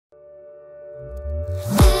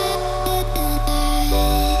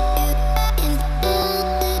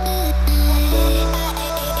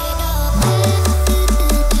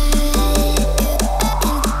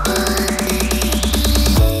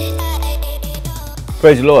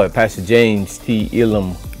Praise the Lord, Pastor James T.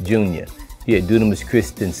 Elam Jr. here at Dunamis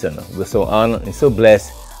Christian Center. We're so honored and so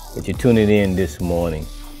blessed that you're tuning in this morning.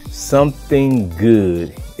 Something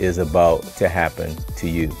good is about to happen to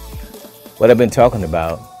you. What I've been talking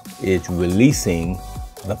about is releasing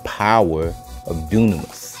the power of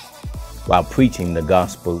Dunamis while preaching the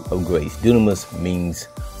gospel of grace. Dunamis means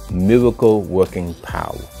miracle working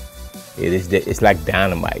power. It's like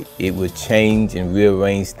dynamite. It will change and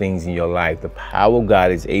rearrange things in your life. The power of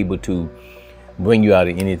God is able to bring you out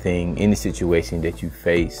of anything, any situation that you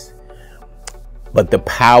face. But the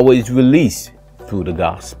power is released through the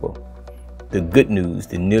gospel. The good news,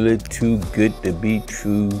 the nearly too good to be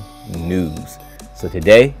true news. So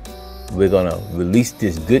today, we're going to release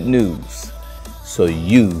this good news so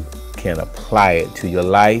you can apply it to your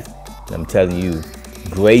life. And I'm telling you,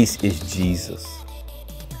 grace is Jesus.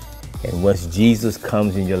 And once Jesus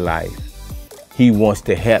comes in your life, he wants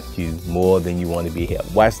to help you more than you want to be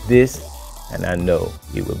helped. Watch this, and I know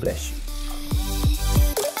it will bless you.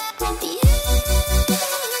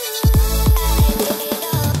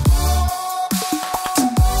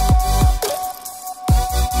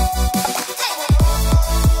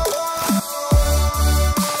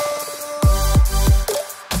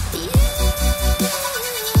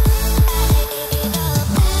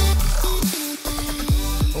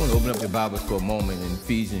 Bible for a moment in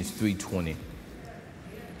Ephesians 3:20.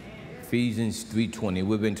 Ephesians 3:20.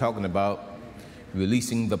 We've been talking about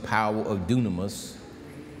releasing the power of Dunamis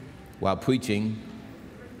while preaching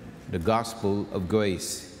the gospel of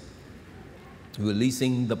grace.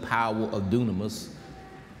 Releasing the power of Dunamis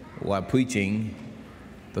while preaching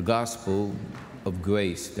the gospel of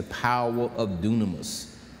grace. The power of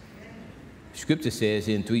Dunamis. Scripture says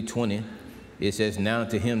in 3:20, it says, "Now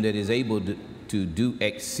to him that is able to do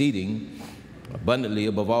exceeding abundantly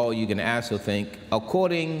above all you can ask or think,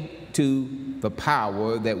 according to the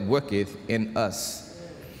power that worketh in us."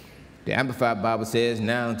 The Amplified Bible says,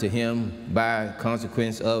 "Now to him, by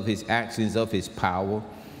consequence of his actions of his power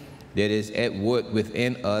that is at work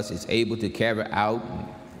within us, is able to carry out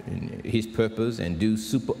his purpose and do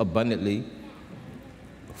super abundantly,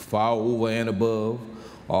 far over and above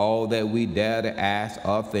all that we dare to ask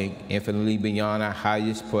or think, infinitely beyond our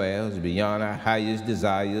highest prayers, beyond our highest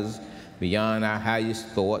desires, beyond our highest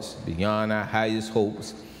thoughts, beyond our highest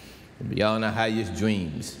hopes, beyond our highest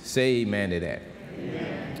dreams." Say amen to that.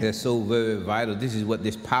 Amen. That's so very vital. This is what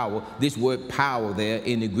this power, this word power there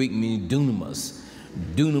in the Greek means dunamis.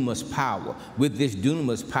 Dunamis power. With this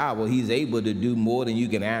dunamis power, he's able to do more than you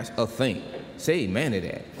can ask or think. Say amen to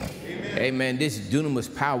that. Amen. Amen. This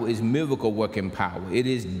dunamis power is miracle working power. It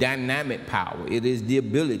is dynamic power. It is the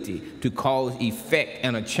ability to cause effect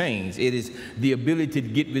and a change. It is the ability to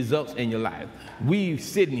get results in your life. We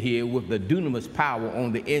sitting here with the dunamis power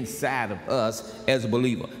on the inside of us as a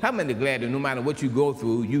believer. How many are glad that no matter what you go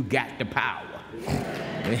through, you got the power?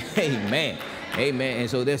 Amen. Amen. And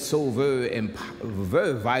so that's so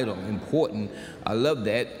very vital, important. I love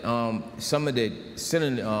that. Some of the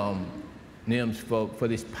synonyms for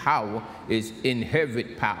this power is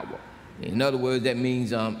inherent power. In other words, that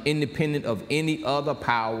means independent of any other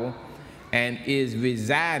power and is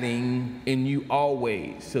residing in you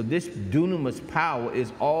always. So this dunamis power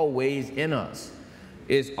is always in us.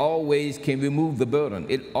 It always can remove the burden.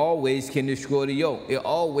 It always can destroy the yoke. It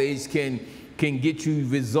always can get you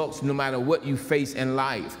results no matter what you face in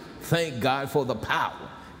life. Thank God for the power.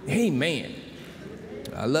 Amen.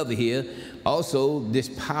 I love it here. Also, this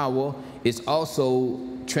power is also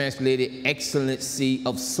translated excellency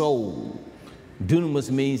of soul.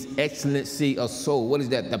 Dunamis means excellency of soul. What is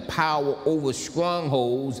that? The power over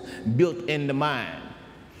strongholds built in the mind.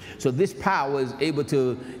 So this power is able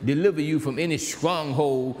to deliver you from any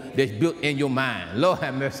stronghold that's built in your mind. Lord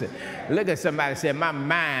have mercy. Look at somebody say, my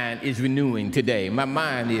mind is renewing today. My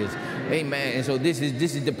mind is. Amen. And so this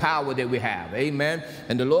is the power that we have. Amen.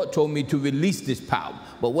 And the Lord told me to release this power.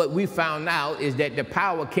 But what we found out is that the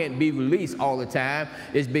power can't be released all the time.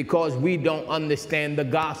 It's because we don't understand the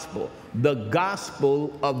gospel. The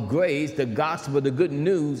gospel of grace, the gospel, the good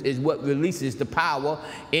news is what releases the power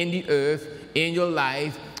in the earth, in your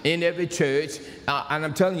life, in every church. And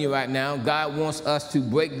I'm telling you right now, God wants us to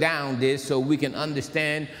break down this so we can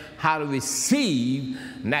understand how to receive,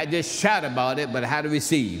 not just shout about it, but how to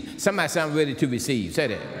receive. Somebody sound ready to receive. Say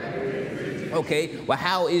that. Okay, well,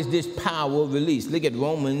 how is this power released? Look at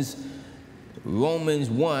Romans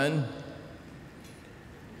 1.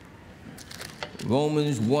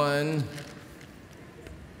 Romans 1.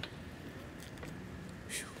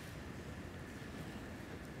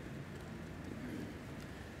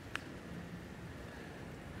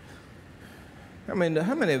 How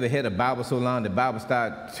many ever had a Bible so long the Bible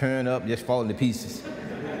start tearing up, just falling to pieces?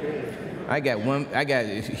 I got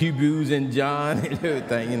Hebrews and John and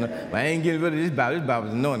everything, you know. But I ain't getting rid of this Bible. This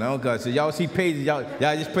Bible's annoying. I don't got. So y'all see pages, y'all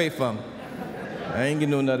just pray for me. I ain't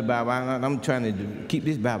getting no another Bible. I'm trying to keep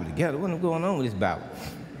this Bible together. What's going on with this Bible?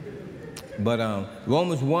 But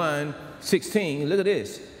Romans 1:16, look at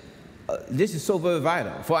this. This is so very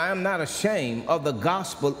vital. For I am not ashamed of the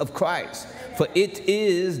gospel of Christ, for it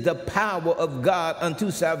is the power of God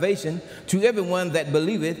unto salvation to everyone that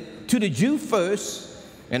believeth, to the Jew first,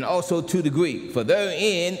 and also to the Greek. For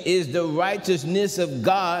therein is the righteousness of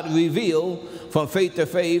God revealed from faith to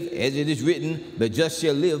faith, as it is written, the just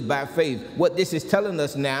shall live by faith. What this is telling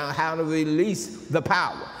us now, how to release the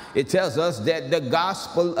power. It tells us that the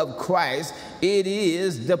gospel of Christ, it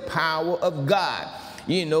is the power of God.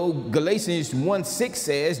 You know, Galatians 1:6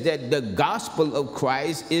 says that the gospel of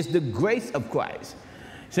Christ is the grace of Christ.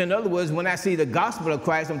 So in other words, when I see the gospel of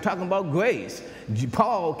Christ, I'm talking about grace.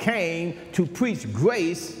 Paul came to preach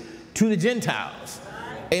grace to the Gentiles.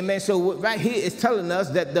 Amen. So right here it's telling us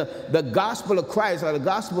that the gospel of Christ, or the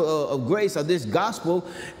gospel of grace, or this gospel,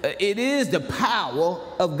 it is the power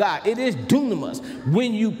of God. It is dunamis.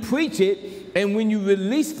 When you preach it and when you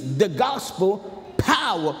release the gospel,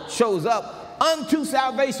 power shows up unto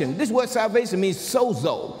salvation. This word salvation means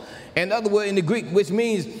sozo. In other words, in the Greek, which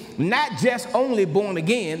means not just only born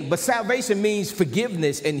again, but salvation means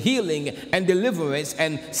forgiveness and healing and deliverance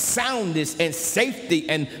and soundness and safety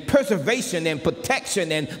and preservation and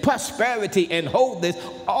protection and prosperity and wholeness,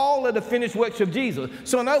 all of the finished works of Jesus.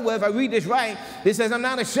 So in other words, if I read this right, it says, I'm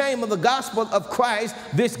not ashamed of the gospel of Christ,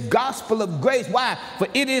 this gospel of grace. Why? For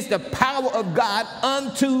it is the power of God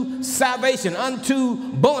unto salvation, unto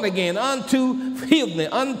born again, unto healing,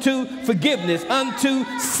 unto forgiveness, unto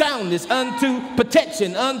soundness, unto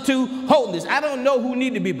protection, unto wholeness. I don't know who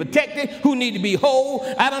need to be protected, who need to be whole.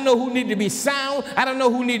 I don't know who need to be sound. I don't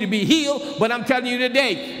know who need to be healed. But I'm telling you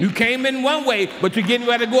today, you came in one way, but you're getting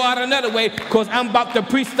ready to go out another way, because I'm about to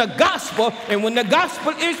preach the gospel. And when the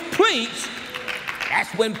gospel is preached,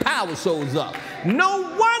 that's when power shows up. No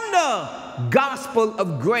wonder gospel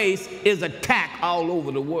of grace is attacked all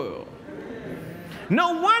over the world.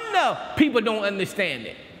 No wonder people don't understand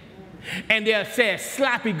it. And they'll say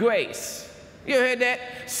sloppy grace. You heard that?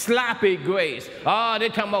 Sloppy grace. Oh, they're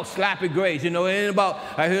talking about sloppy grace. You know, it ain't about,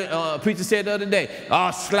 I heard a preacher said the other day,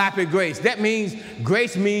 oh, sloppy grace. That means,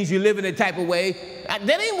 grace means you live in a type of way.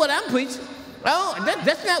 That ain't what I'm preaching. Oh,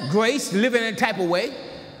 that's not grace, living in a type of way.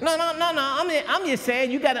 No. I'm just saying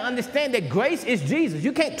you got to understand that grace is Jesus.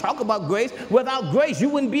 You can't talk about grace. Without grace, you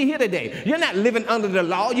wouldn't be here today. You're not living under the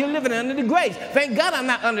law. You're living under the grace. Thank God I'm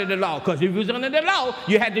not under the law, because if you was under the law,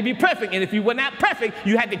 you had to be perfect. And if you were not perfect,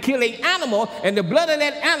 you had to kill an animal, and the blood of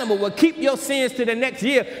that animal will keep your sins to the next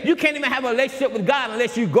year. You can't even have a relationship with God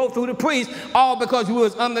unless you go through the priest, all because you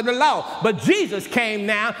was under the law. But Jesus came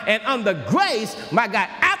now, and under grace, my God,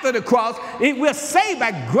 after the cross, we're saved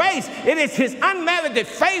by grace. It is his unmerited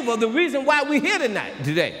favor, the reason why we're here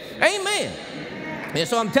today. Amen. And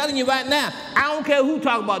so I'm telling you right now, I don't care who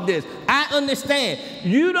talk about this. I understand.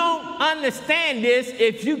 You don't understand this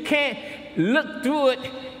if you can't look through it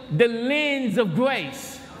the lens of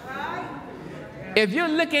grace. If you're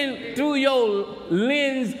looking through your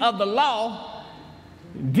lens of the law,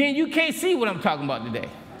 then you can't see what I'm talking about today.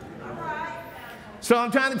 So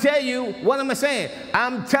I'm trying to tell you, what am I saying?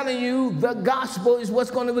 I'm telling you the gospel is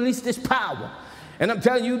what's going to release this power. And I'm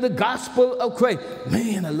telling you the gospel of Christ.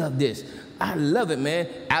 Man, I love this. I love it, man.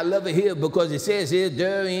 I love it here because it says here,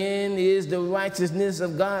 therein is the righteousness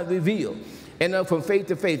of God revealed. And from faith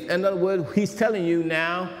to faith. In other words, he's telling you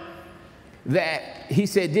now that he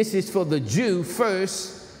said this is for the Jew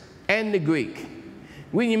first and the Greek.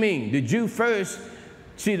 What do you mean? The Jew first,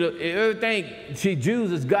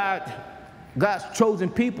 Jews is God's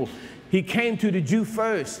chosen people. He came to the Jew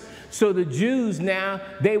first. So the Jews now,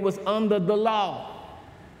 they was under the law.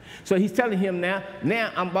 So he's telling him now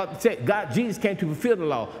I'm about to say, Jesus came to fulfill the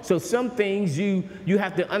law. So some things you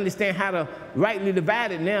have to understand how to rightly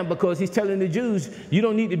divide it now, because he's telling the Jews, you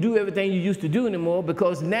don't need to do everything you used to do anymore,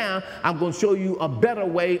 because now I'm going to show you a better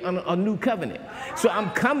way on a new covenant. So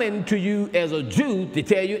I'm coming to you as a Jew to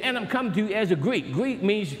tell you, and I'm coming to you as a Greek. Greek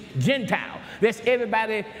means Gentile. That's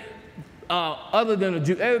everybody other than a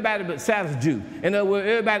Jew, everybody besides a Jew. In other words,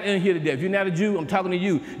 everybody in here today. If you're not a Jew, I'm talking to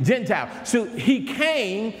you, Gentile. So he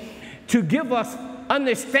came to give us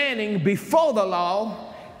understanding before the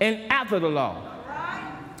law and after the law.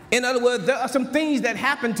 In other words, there are some things that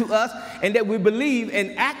happen to us and that we believe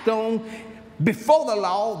and act on before the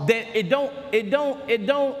law that it don't.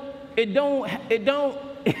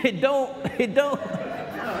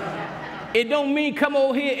 It don't mean come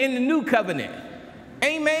over here in the new covenant.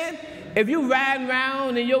 Amen. If you riding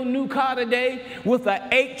around in your new car today with an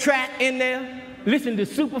 8-track in there, listen to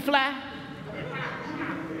Superfly,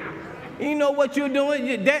 you know what you're doing?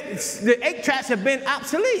 The 8 tracks have been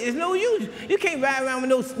obsolete. It's no use. You can't ride around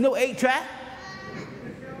with no 8 track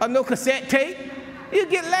or no cassette tape. You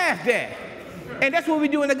get laughed at. And that's what we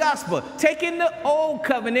do in the gospel. Taking the old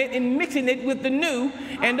covenant and mixing it with the new,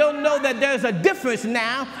 and don't know that there's a difference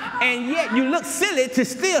now, and yet you look silly to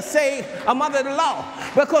still say I'm under the law.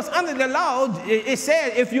 Because under the law, it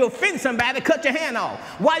says if you offend somebody, cut your hand off.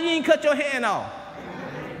 Why you ain't cut your hand off?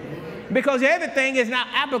 Because everything is now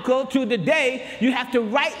applicable to the day. You have to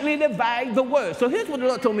rightly divide the word. So here's what the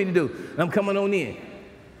Lord told me to do. I'm coming on in.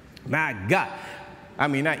 My God. I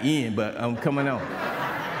mean, not in, but I'm coming on.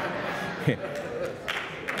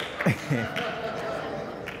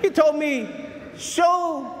 He told me,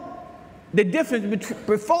 show the difference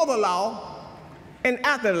before the law and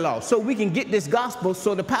after the law, so we can get this gospel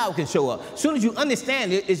so the power can show up. As soon as you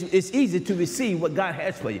understand it, it's easy to receive what God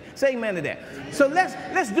has for you. Say amen to that. So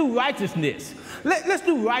let's do righteousness. Let's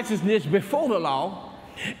do righteousness before the law,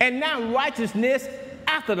 and now righteousness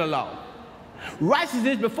after the law.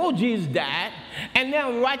 Righteousness before Jesus died, and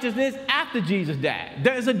now righteousness after Jesus died.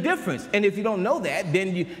 There's a difference. And if you don't know that,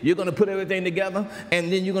 then you're going to put everything together,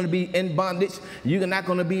 and then you're going to be in bondage. You're not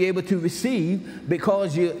going to be able to receive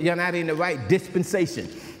because you're not in the right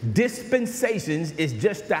dispensation. Dispensations is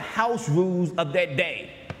just the house rules of that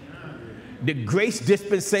day. The grace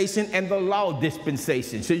dispensation and the law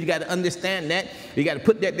dispensation. So you got to understand that. You got to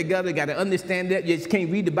put that together. You got to understand that. You just can't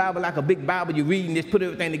read the Bible like a big Bible. You read and just put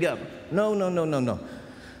everything together. No.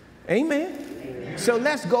 Amen. Amen. So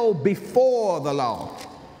let's go before the law.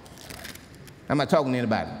 I'm not talking to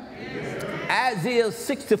anybody. Yes. Isaiah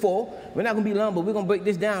 64. We're not going to be long, but we're going to break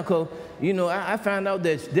this down because, you know, I found out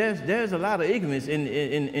that there's a lot of ignorance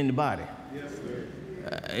in the body. Yes, sir.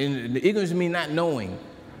 And the ignorance means not knowing.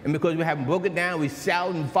 And because we haven't broke it down, we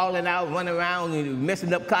shouting, falling out, running around, and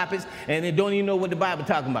messing up carpets, and they don't even know what the Bible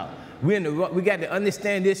talking about. We got to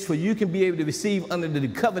understand this so you can be able to receive under the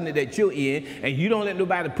covenant that you're in, and you don't let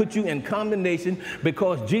nobody put you in condemnation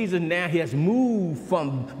because Jesus now has moved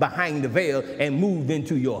from behind the veil and moved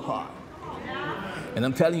into your heart. And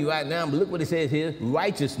I'm telling you right now, but look what it says here,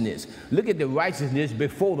 righteousness. Look at the righteousness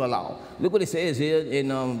before the law. Look what it says here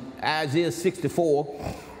in Isaiah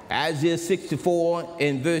 64. Isaiah 64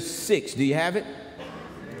 and verse 6. Do you have it?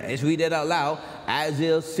 Let's read that out loud.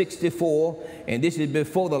 Isaiah 64, and this is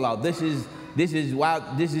before the law. This is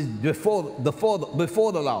before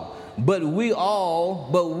the law. But we are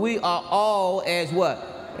all as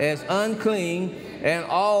what? As unclean, and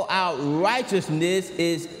all our righteousness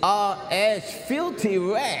is as filthy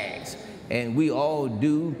rags, and we all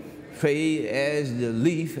do fade as the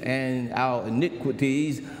leaf, and our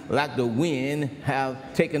iniquities like the wind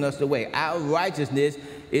have taken us away. Our righteousness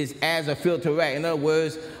is as a filthy rag. In other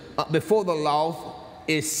words, before the law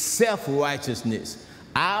is self-righteousness.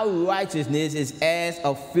 Our righteousness is as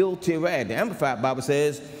a filthy rag. The Amplified Bible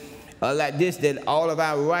says like this, that all of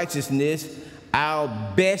our righteousness, our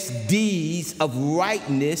best deeds of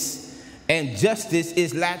rightness and justice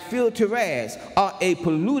is like filthy rags, or a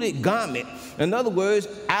polluted garment. In other words,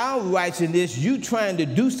 our righteousness, you trying to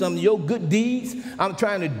do something, your good deeds, I'm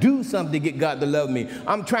trying to do something to get God to love me.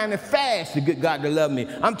 I'm trying to fast to get God to love me.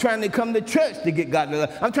 I'm trying to come to church to get God to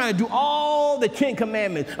love me. I'm trying to do all the 10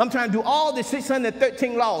 commandments. I'm trying to do all the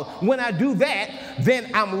 613 laws. When I do that, then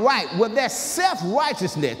I'm right. Well, that's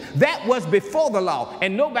self-righteousness. That was before the law,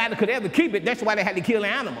 and nobody could ever keep it. That's why they had to kill the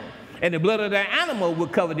animal. And the blood of the animal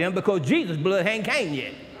would cover them because Jesus' blood hadn't came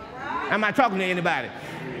yet. Am I talking to anybody?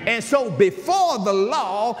 And so before the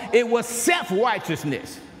law, it was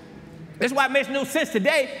self-righteousness. That's why it makes no sense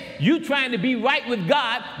today. You trying to be right with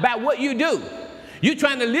God by what you do. You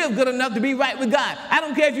trying to live good enough to be right with God. I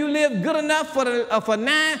don't care if you live good enough for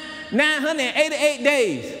 988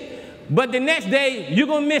 days. But the next day, you're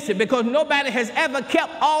going to miss it because nobody has ever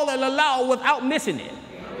kept all of the law without missing it.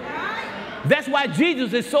 That's why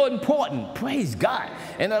Jesus is so important. Praise God.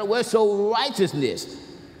 In other words, so righteousness.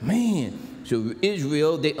 Man, so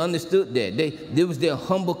Israel, they understood that. There was their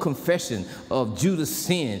humble confession of Judah's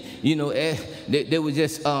sin. You know, they were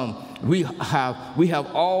just, we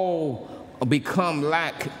have all become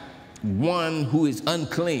like one who is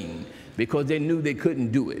unclean because they knew they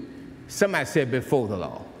couldn't do it. Somebody said before the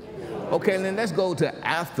law. Okay, then let's go to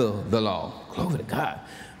after the law. Glory to God.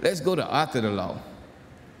 Let's go to after the law.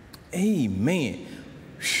 Amen.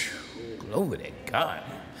 Whew, glory to God.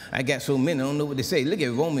 I got so many, I don't know what to say. Look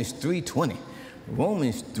at Romans 3:20.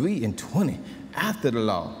 Romans 3:20. After the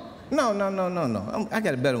law. No. I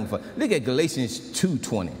got a better one for you. Look at Galatians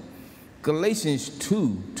 2:20. Galatians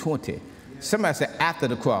 2:20. Somebody said after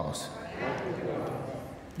the cross.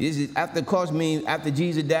 This is after the cross means after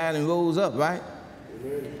Jesus died and rose up, right?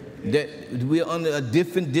 That we're under a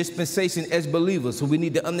different dispensation as believers. So we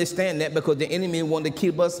need to understand that, because the enemy wanted to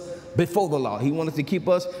keep us before the law. He wanted to keep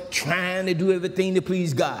us trying to do everything to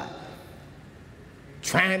please God.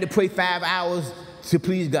 Trying to pray 5 hours to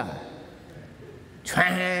please God.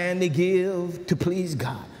 Trying to give to please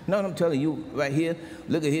God. No, I'm telling you right here.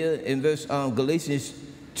 Look at here in verse Galatians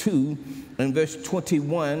 2 and verse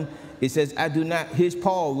 21. It says, I do not, here's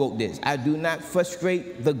Paul wrote this, I do not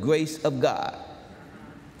frustrate the grace of God.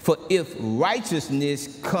 For if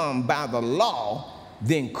righteousness come by the law,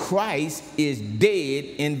 then Christ is dead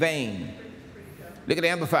in vain. Look at the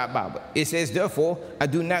Amplified Bible. It says, therefore, I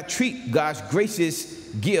do not treat God's gracious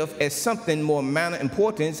gift as something more minor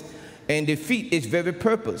importance and defeat its very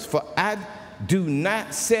purpose. For I do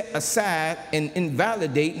not set aside and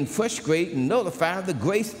invalidate and frustrate and nullify the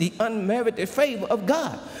grace, the unmerited favor of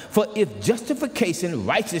God. For if justification,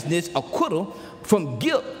 righteousness, acquittal from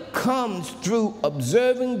guilt comes through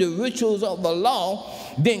observing the rituals of the law,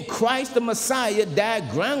 then Christ the Messiah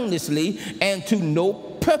died groundlessly and to no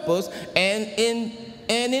purpose and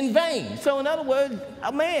in vain. So in other words,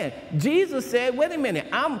 man, Jesus said, wait a minute,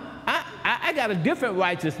 I got a different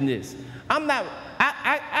righteousness.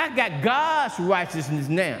 I got God's righteousness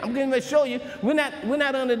now. I'm going to show you we're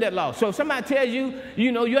not under that law. So if somebody tells you,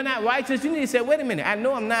 you're not righteous, you need to say, wait a minute, I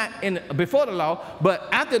know I'm not before the law, but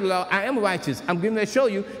after the law, I am righteous. I'm going to show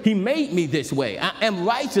you he made me this way. I am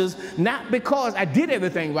righteous not because I did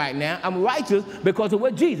everything right now. I'm righteous because of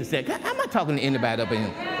what Jesus said. I'm not talking to anybody up in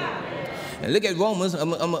here. And look at Romans.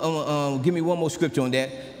 Give me one more scripture on that.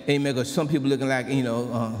 Amen. Because some people looking like, a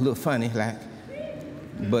little funny, like.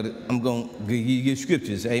 But I'm going to give you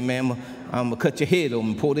scriptures. Amen. I'm going to cut your head open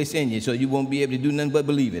and pour this in you so you won't be able to do nothing but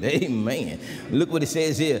believe it. Amen. Look what it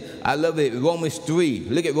says here. I love it. Romans 3.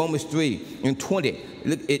 Look at Romans 3 and 20.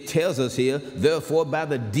 Look, it tells us here, therefore, by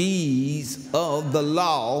the deeds of the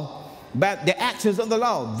law, by the actions of the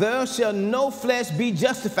law, there shall no flesh be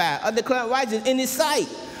justified or declared righteous in his sight.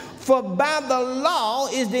 For by the law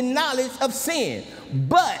is the knowledge of sin.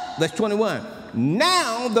 But, verse 21,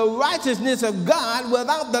 now the righteousness of God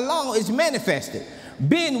without the law is manifested,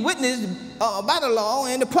 being witnessed by the law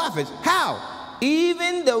and the prophets. How?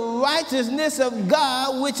 Even the righteousness of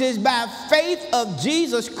God, which is by faith of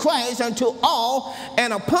Jesus Christ unto all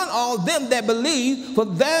and upon all them that believe. For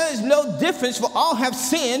there is no difference, for all have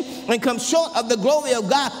sinned and come short of the glory of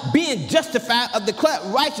God, being justified or declared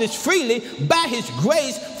righteous freely by his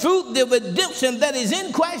grace through the redemption that is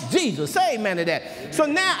in Christ Jesus. Say amen to that. So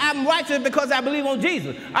now I'm righteous because I believe on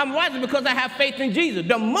Jesus. I'm righteous because I have faith in Jesus.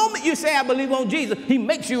 The moment you say I believe on Jesus, he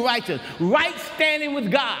makes you righteous. Right standing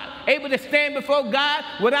with God. Able to stand before God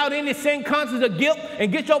without any sin, conscience, or guilt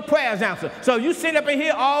and get your prayers answered. So you sit up in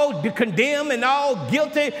here all condemned and all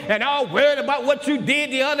guilty and all worried about what you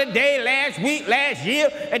did the other day, last week, last year,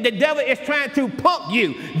 and the devil is trying to punk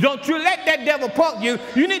you. Don't you let that devil punk you.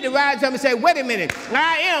 You need to rise up and say, wait a minute,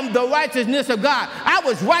 I am the righteousness of God. I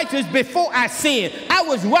was righteous before I sinned. I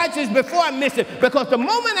was righteous before I missed it. Because the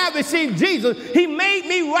moment I received Jesus, he made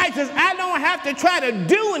me righteous. I don't have to try to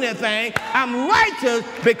do anything. I'm righteous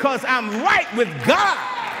because I'm right with God.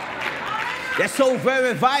 That's so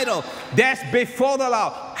very vital. That's before the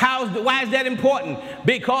law. Why is that important?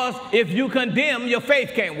 Because if you condemn, your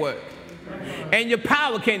faith can't work. And your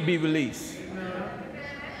power can't be released.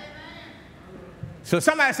 So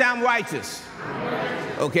somebody say, I'm righteous.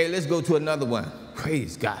 Okay, let's go to another one.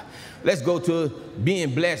 Praise God. Let's go to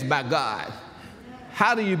being blessed by God.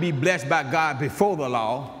 How do you be blessed by God before the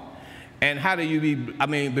law? And how do you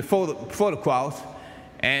be, before the cross?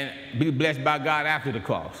 And be blessed by God after the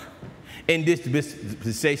cross. In this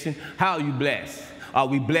dispensation, how are you blessed? Are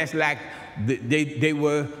we blessed like they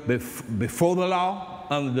were before the law,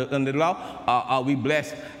 under the law? Or are we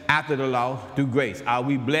blessed after the law through grace? Are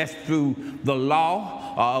we blessed through the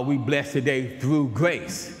law, or are we blessed today through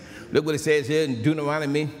grace? Look what it says here in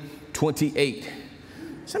Deuteronomy 28.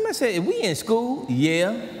 Somebody said, are we in school?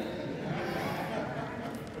 Yeah.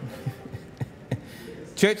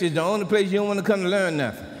 Church is the only place you don't want to come to learn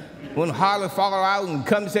nothing. You want to holler, fall out, and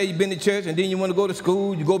come to say you've been to church, and then you want to go to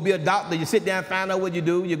school. You go be a doctor, you sit down and find out what you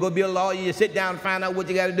do. You go be a lawyer, you sit down and find out what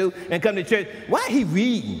you got to do, and come to church. Why he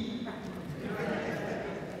reading?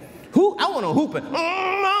 I want to hoop it.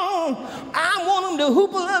 I want him to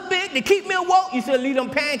hoop a little bit to keep me awoke. You should leave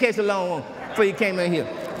them pancakes alone before you came in here.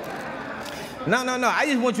 No, no, no. I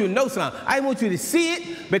just want you to know something. I want you to see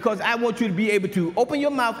it because I want you to be able to open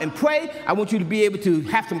your mouth and pray. I want you to be able to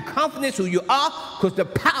have some confidence who you are because the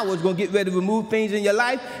power is going to get ready to remove things in your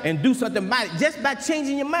life and do something about it just by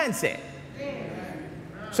changing your mindset.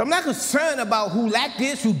 So I'm not concerned about who like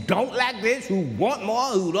this, who don't like this, who want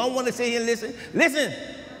more, who don't want to sit here and listen. Listen.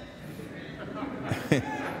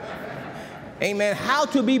 Amen. How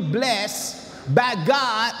to be blessed by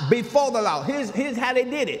God before the law. Here's how they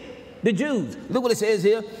did it. The Jews. Look what it says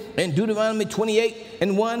here in Deuteronomy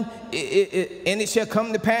 28:1. And it shall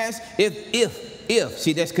come to pass if.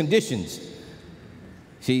 See, that's conditions.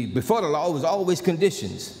 See, before the law, it was always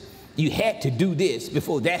conditions. You had to do this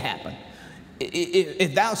before that happened.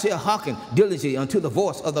 If thou shalt hearken diligently unto the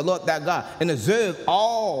voice of the Lord thy God and observe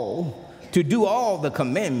to do all the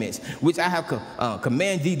commandments which I have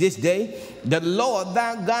commanded thee this day, the Lord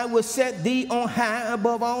thy God will set thee on high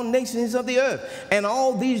above all nations of the earth, and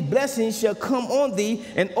all these blessings shall come on thee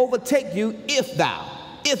and overtake you if thou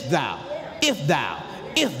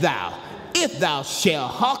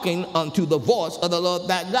shalt hearken unto the voice of the Lord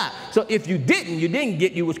thy God. So if you didn't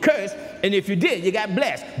get, you was cursed, and if you did, you got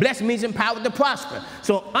blessed. Blessed means empowered to prosper.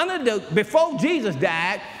 So before Jesus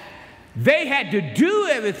died, they had to do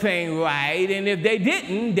everything right, and if they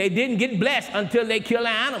didn't get blessed until they kill an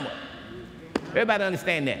animal. Everybody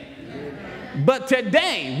understand that? But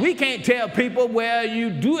today, we can't tell people, well, you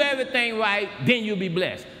do everything right, then you'll be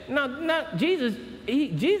blessed. No, Jesus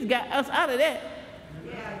got us out of that.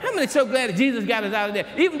 How many are so glad that Jesus got us out of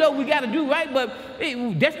that? Even though we got to do right, but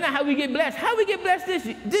that's not how we get blessed. How we get blessed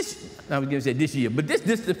I was going to say this year, but this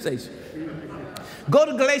dispensation. Go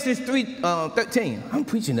to Galatians 3:13. I'm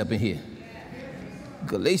preaching up in here.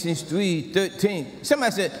 Galatians 3:13.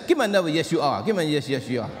 Somebody said, give me another yes you are. Give me a yes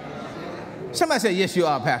you are. Somebody said, yes you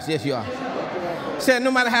are, Pastor, yes you are. Say,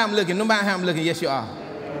 no matter how I'm looking, yes you are.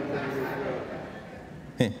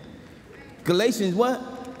 Galatians what?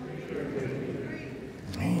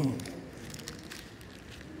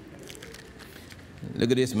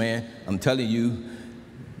 Look at this, man. I'm telling you,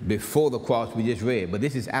 before the cross we just read, but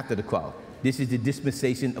this is after the cross. This is the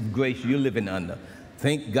dispensation of grace you're living under.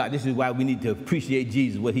 Thank God. This is why we need to appreciate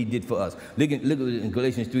Jesus, what he did for us. Look at it in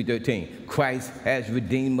Galatians 3:13. Christ has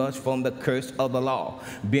redeemed us from the curse of the law,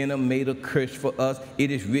 being made a curse for us. It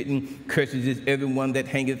is written, curses is everyone that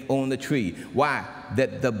hangeth on the tree. Why?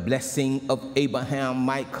 That the blessing of Abraham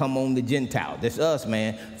might come on the Gentile. That's us,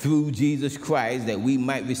 man. Through Jesus Christ, that we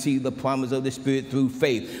might receive the promise of the Spirit through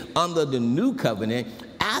faith. Under the new covenant,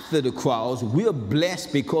 after the cross, we're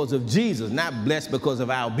blessed because of Jesus, not blessed because of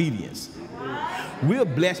our obedience. We're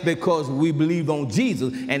blessed because we believed on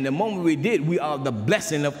Jesus, and the moment we did, we are the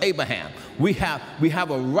blessing of Abraham. We have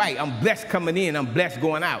a right. I'm blessed coming in. I'm blessed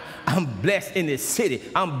going out. I'm blessed in this city.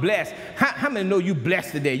 I'm blessed. How many know you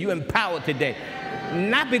blessed today? You empowered today.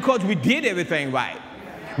 Not because we did everything right.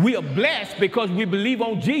 We are blessed because we believe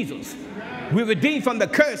on Jesus. We're redeemed from the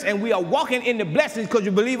curse, and we are walking in the blessings because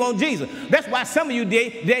you believe on Jesus. That's why some of you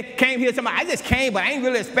they came here. Somebody, I just came, but I ain't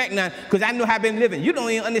really expecting nothing because I know how I've been living. You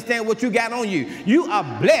don't even understand what you got on you. You are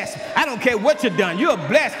blessed. I don't care what you've done. You are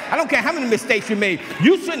blessed. I don't care how many mistakes you made.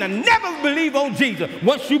 You shouldn't have never believed on Jesus.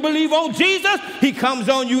 Once you believe on Jesus, he comes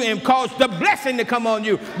on you and causes the blessing to come on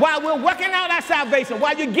you. While we're working out our salvation,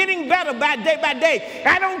 while you're getting better by day,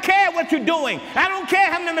 I don't care what you're doing. I don't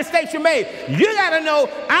care how many mistakes you made. You got to know,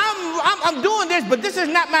 I'm doing this, but this is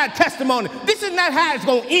not my testimony. This is not how it's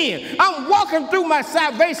going to end. I'm walking through my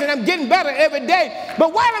salvation. I'm getting better every day.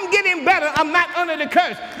 But while I'm getting better, I'm not under the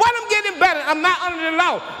curse. While I'm getting better, I'm not under the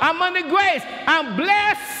law. I'm under grace. I'm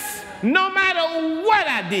blessed no matter what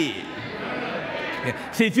I did.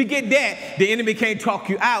 Yeah. See, if you get that, the enemy can't talk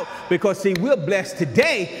you out because, see, we're blessed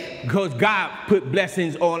today because God put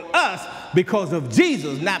blessings on us because of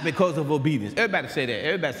Jesus, not because of obedience. Everybody say that.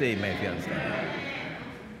 Everybody say amen if you understand.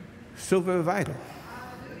 So very vital.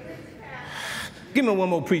 Give me one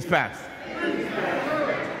more preach, Pastor.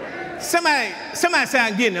 Somebody say,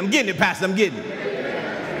 I'm getting it, Pastor, I'm getting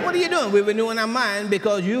it. What are you doing? We're renewing our mind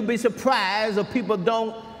because you'll be surprised if people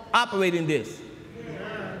don't operate in this.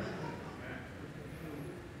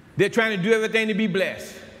 They're trying to do everything to be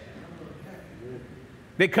blessed.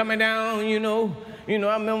 They're coming down, I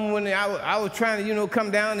remember when I was trying to,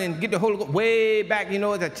 come down and get the Holy Ghost way back,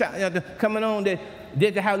 as a child, coming on there. They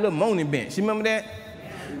had to have a little moaning bench. You remember that?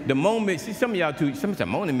 The moaning bench. See, some of y'all too. Some say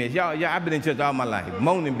moaning bench. Y'all, I've been in church all my life.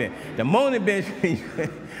 Moaning bench. The moaning bench.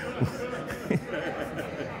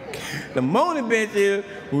 The moaning bench is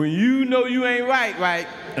when you know you ain't right,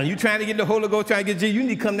 and you trying to get the Holy Ghost, trying to get Jesus. You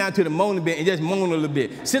need to come down to the moaning bench and just moan a little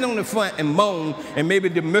bit. Sit on the front and moan, and maybe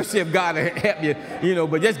the mercy of God will help you.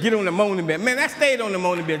 But just get on the moaning bench. Man, I stayed on the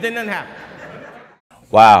moaning bench. Then nothing happened.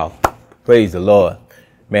 Wow. Praise the Lord.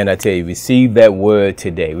 Man, I tell you, receive that word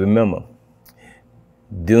today. Remember,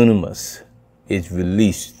 Dunamis is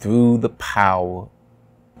released through the power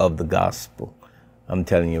of the gospel. I'm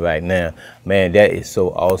telling you right now, man, that is so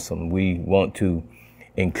awesome. We want to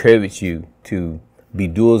encourage you to be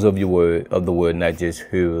doers of the word, not just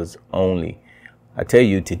hearers only. I tell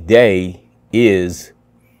you, today is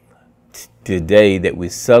the day that we're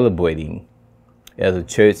celebrating as a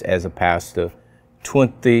church, as a pastor,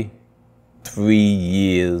 23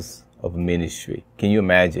 years of ministry. Can you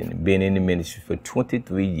imagine being in the ministry for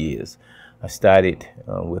 23 years? I started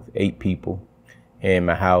with 8 people in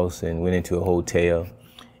my house and went into a hotel.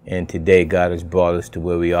 And today, God has brought us to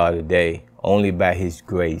where we are today, only by His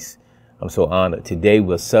grace. I'm so honored. Today,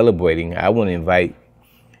 we're celebrating. I want to invite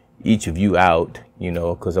each of you out,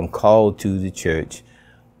 because I'm called to the church,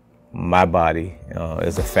 my body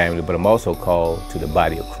as a family, but I'm also called to the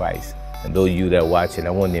body of Christ. And those of you that are watching,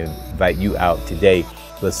 I want to invite you out today.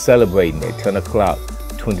 We're celebrating at 10 o'clock,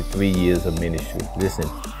 23 years of ministry. Listen,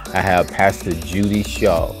 I have Pastor Judy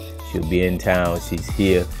Shaw. She'll be in town. She's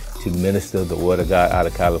here to minister the Word of God out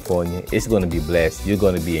of California. It's going to be blessed. You're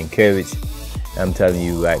going to be encouraged. I'm telling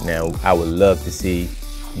you right now, I would love to see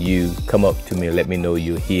you come up to me and let me know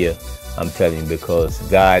you're here. I'm telling you, because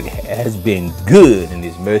God has been good and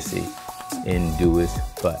His mercy endures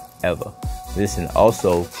forever. Listen,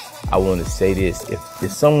 also, I want to say this.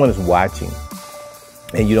 If someone is watching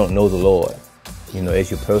and you don't know the Lord,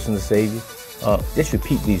 as your personal Savior, just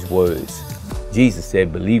repeat these words. Jesus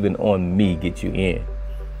said, believing on me get you in.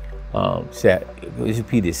 Just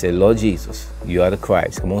repeat it. Say, Lord Jesus, you are the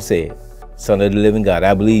Christ. Come on, say it. Son of the living God,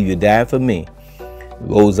 I believe you died for me,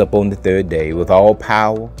 rose up on the 3rd day with all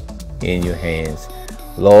power in your hands.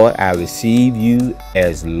 Lord, I receive you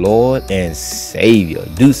as Lord and Savior.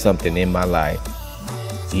 Do something in my life.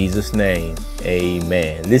 In Jesus' name,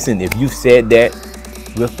 amen. Listen, if you've said that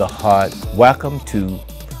with the heart, welcome to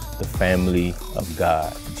the family of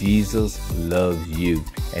God. Jesus loves you,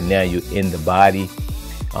 and now you're in the body.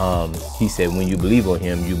 He said, when you believe on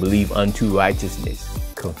Him, you believe unto righteousness.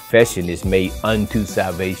 Confession is made unto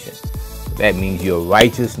salvation. That means you're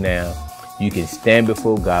righteous now. You can stand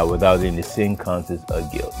before God without any sin, conscience, or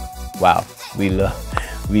guilt. Wow,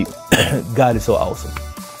 God is so awesome.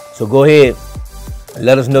 So go ahead,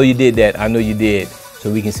 let us know you did that. I know you did,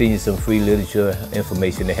 so we can send you some free literature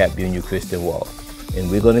information to help you in your Christian walk. And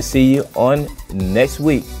we're going to see you on next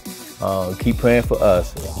week. Keep praying for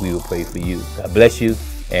us. We will pray for you. God bless you,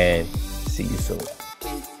 and see you soon.